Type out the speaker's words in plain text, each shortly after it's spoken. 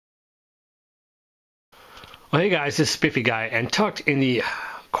Well, hey guys, this is Spiffy Guy, and tucked in the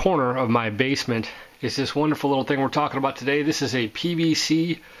corner of my basement is this wonderful little thing we're talking about today. This is a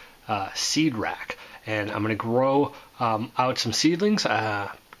PVC seed rack, and I'm going to grow out some seedlings,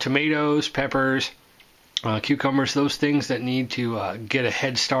 tomatoes, peppers, cucumbers, those things that need to get a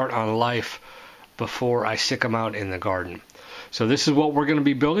head start on life before I stick them out in the garden. So this is what we're going to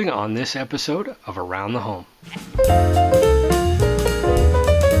be building on this episode of Around the Home.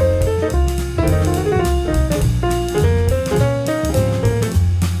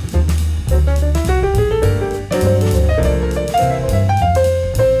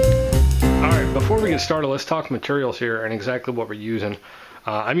 Get started, let's talk materials here and exactly what we're using.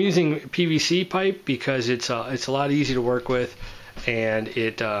 I'm using PVC pipe because it's a lot easier to work with, and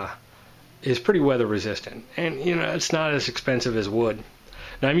it is pretty weather resistant, and you know it's not as expensive as wood.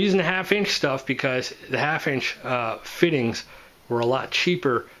 Now I'm using the 1/2 inch stuff because the 1/2 inch fittings were a lot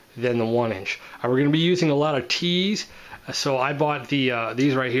cheaper than the 1 inch. We're going to be using a lot of tees, so I bought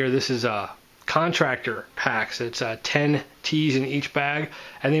these right here. This is contractor packs. It's 10 tees in each bag,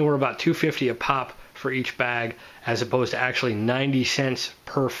 and they were about $2.50 a pop for each bag, as opposed to actually 90 cents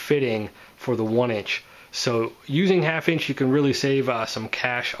per fitting for the 1 inch. So using 1/2 inch, you can really save some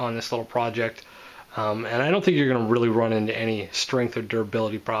cash on this little project, and I don't think you're going to really run into any strength or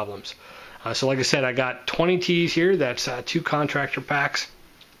durability problems. So like I said, I got 20 tees here. That's 2 contractor packs,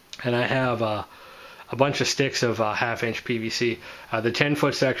 and I have a bunch of sticks of 1/2 inch PVC. The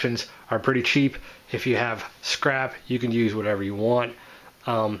 10-foot sections are pretty cheap. If you have scrap, you can use whatever you want.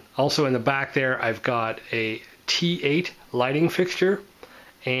 Also in the back there, I've got a T8 lighting fixture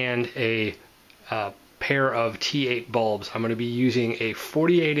and a pair of T8 bulbs. I'm going to be using a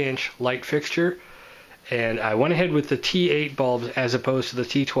 48-inch light fixture, and I went ahead with the T8 bulbs as opposed to the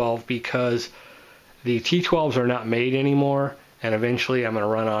T12 because the T12s are not made anymore, and eventually I'm going to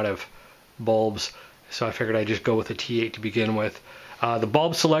run out of bulbs. So I figured I'd just go with the T8 to begin with. The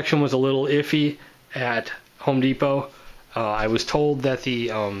bulb selection was a little iffy at Home Depot. I was told that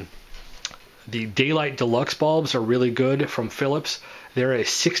the Daylight Deluxe bulbs are really good from Philips. They're a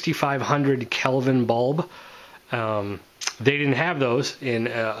 6500 Kelvin bulb. They didn't have those in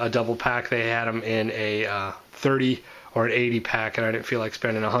a double pack. They had them in a 30 or an 80 pack, and I didn't feel like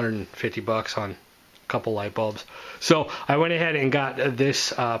spending $150 on couple light bulbs. So I went ahead and got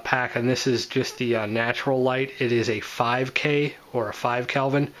this pack, and this is just the natural light. It is a 5K or a 5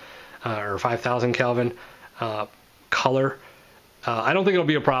 Kelvin or 5000 Kelvin color. I don't think it'll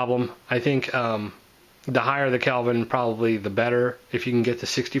be a problem. I think the higher the Kelvin, probably the better. If you can get the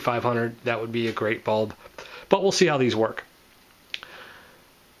 6500, that would be a great bulb. But we'll see how these work.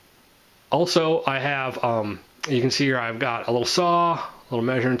 Also, I have, you can see here, I've got a little saw, a little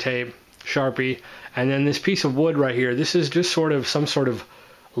measuring tape, Sharpie, and then this piece of wood right here. This is just sort of some sort of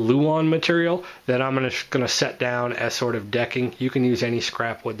Luan material that I'm gonna set down as sort of decking. You can use any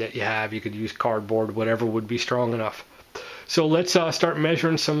scrap wood that you have. You could use cardboard, whatever would be strong enough. So let's start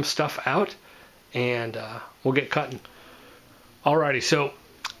measuring some stuff out, and we'll get cutting. Alrighty, so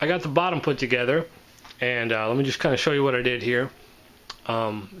I got the bottom put together, and let me just kind of show you what I did here.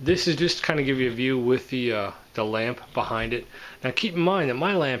 This is just to kind of give you a view with the lamp behind it. Now keep in mind that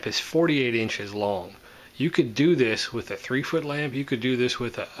my lamp is 48 inches long. You could do this with a 3-foot lamp. You could do this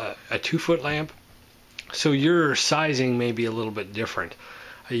with a 2-foot lamp. So your sizing may be a little bit different.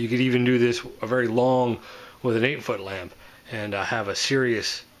 You could even do this a very long with an 8-foot lamp and have a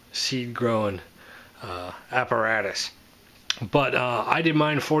serious seed growing apparatus. But I did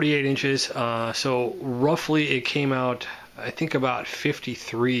mine 48 inches, so roughly it came out, I think, about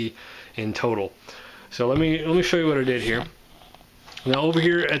 53 in total. So let me show you what I did here. Now over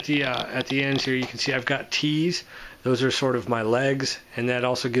here at the ends here, you can see I've got T's. Those are sort of my legs, and that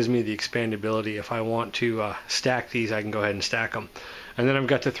also gives me the expandability. If I want to stack these, I can go ahead and stack them. And then I've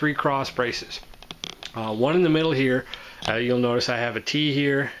got the 3 cross braces. One in the middle here. You'll notice I have a T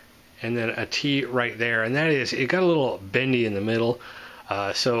here, and then a T right there, and that is, it got a little bendy in the middle.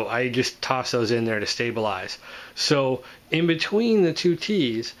 So I just toss those in there to stabilize. So in between the 2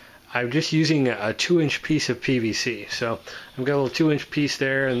 T's, I'm just using a 2-inch piece of PVC. So I've got a little 2-inch piece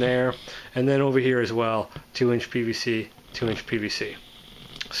there, and then over here as well, 2-inch PVC, 2-inch PVC.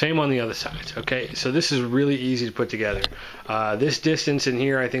 Same on the other sides. Okay, so this is really easy to put together. This distance in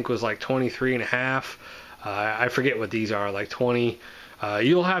here I think was like 23.5. I forget what these are, like 20.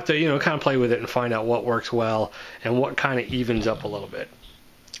 You'll have to, kind of play with it and find out what works well and what kind of evens up a little bit.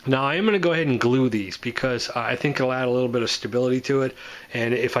 Now I am going to go ahead and glue these because I think it'll add a little bit of stability to it,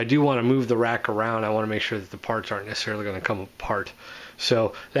 and if I do want to move the rack around, I want to make sure that the parts aren't necessarily going to come apart.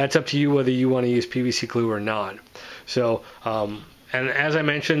 So that's up to you whether you want to use PVC glue or not. So and as I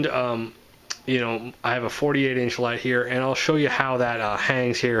mentioned, I have a 48-inch light here, and I'll show you how that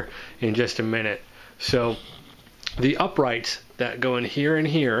hangs here in just a minute. So the uprights that go in here and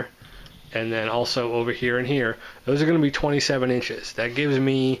here, and then also over here and here, those are going to be 27 inches. That gives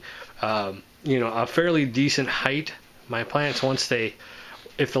me, a fairly decent height. My plants,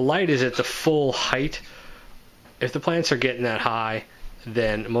 if the light is at the full height, if the plants are getting that high,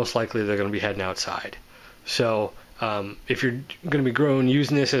 then most likely they're going to be heading outside. So if you're going to be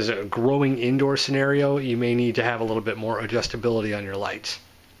using this as a growing indoor scenario, you may need to have a little bit more adjustability on your lights.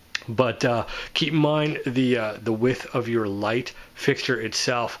 But keep in mind the width of your light fixture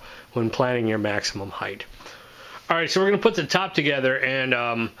itself when planning your maximum height. All right, so we're going to put the top together, and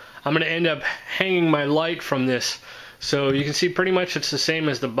I'm going to end up hanging my light from this. So you can see pretty much it's the same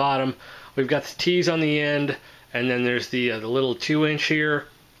as the bottom. We've got the T's on the end, and then there's the little 2-inch here,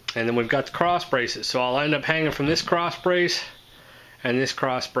 and then we've got the cross braces. So I'll end up hanging from this cross brace and this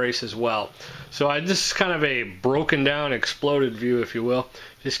cross brace as well. So this is kind of a broken down, exploded view, if you will.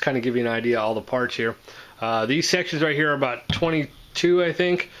 Just kind of give you an idea of all the parts here. These sections right here are about 22, I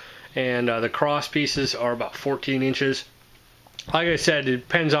think, and the cross pieces are about 14 inches. Like I said, it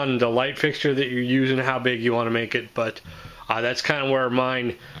depends on the light fixture that you're using, how big you want to make it, but that's kind of where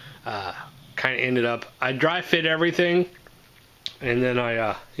mine kind of ended up. I dry fit everything, and then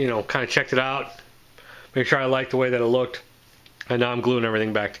I kind of checked it out, make sure I liked the way that it looked, and now I'm gluing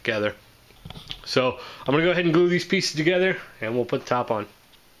everything back together. So I'm going to go ahead and glue these pieces together, and we'll put the top on.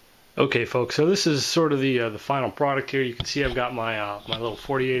 Okay, folks, so this is sort of the final product here. You can see I've got my my little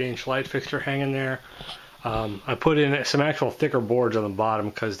 48-inch light fixture hanging there. I put in some actual thicker boards on the bottom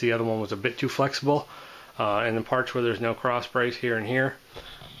because the other one was a bit too flexible, and the parts where there's no cross brace here and here.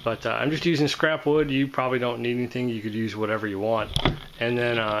 But I'm just using scrap wood. You probably don't need anything. You could use whatever you want. And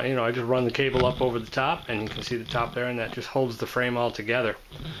then I just run the cable up over the top, and you can see the top there, and that just holds the frame all together.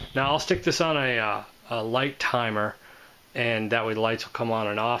 Now I'll stick this on a light timer, and that way the lights will come on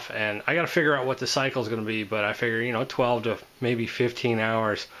and off. And I got to figure out what the cycle is going to be, but I figure 12 to maybe 15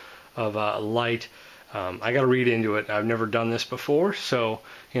 hours of light. I got to read into it. I've never done this before, so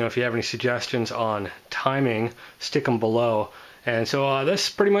if you have any suggestions on timing, stick them below. And so that's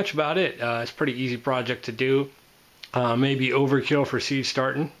pretty much about it. It's a pretty easy project to do. Maybe overkill for seed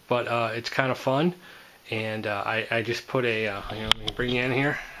starting, but it's kind of fun. And I just put let me bring you in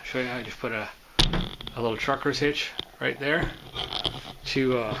here, show you. I just put a little trucker's hitch right there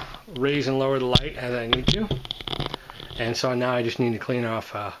to raise and lower the light as I need to. And so now I just need to clear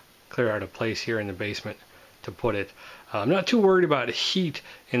out a place here in the basement to put it. I'm not too worried about heat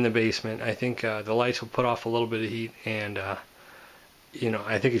in the basement. I think the lights will put off a little bit of heat, and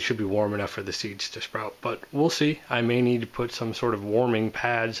I think it should be warm enough for the seeds to sprout, but we'll see. I may need to put some sort of warming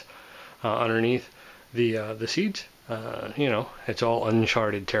pads underneath the seeds. It's all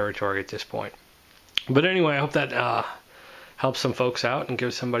uncharted territory at this point. But anyway, I hope that helps some folks out and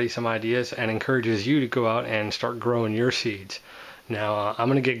gives somebody some ideas and encourages you to go out and start growing your seeds. Now, I'm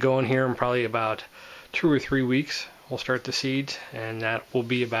going to get going here in probably about 2 or 3 weeks. We'll start the seeds, and that will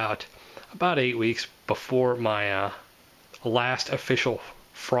be about 8 weeks before my last official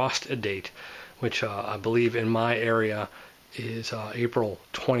frost date, which I believe in my area is April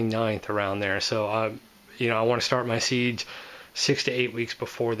 29th, around there. So I want to start my seeds 6 to 8 weeks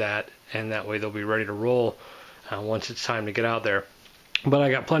before that, and that way they'll be ready to roll once it's time to get out there. But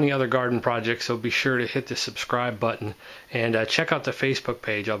I got plenty of other garden projects, so be sure to hit the subscribe button and check out the Facebook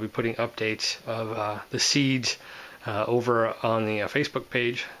page. I'll be putting updates of the seeds over on the Facebook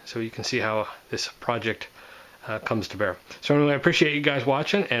page, so you can see how this project comes to bear. So anyway, I appreciate you guys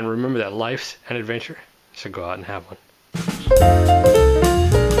watching, and remember that life's an adventure, so go out and have one.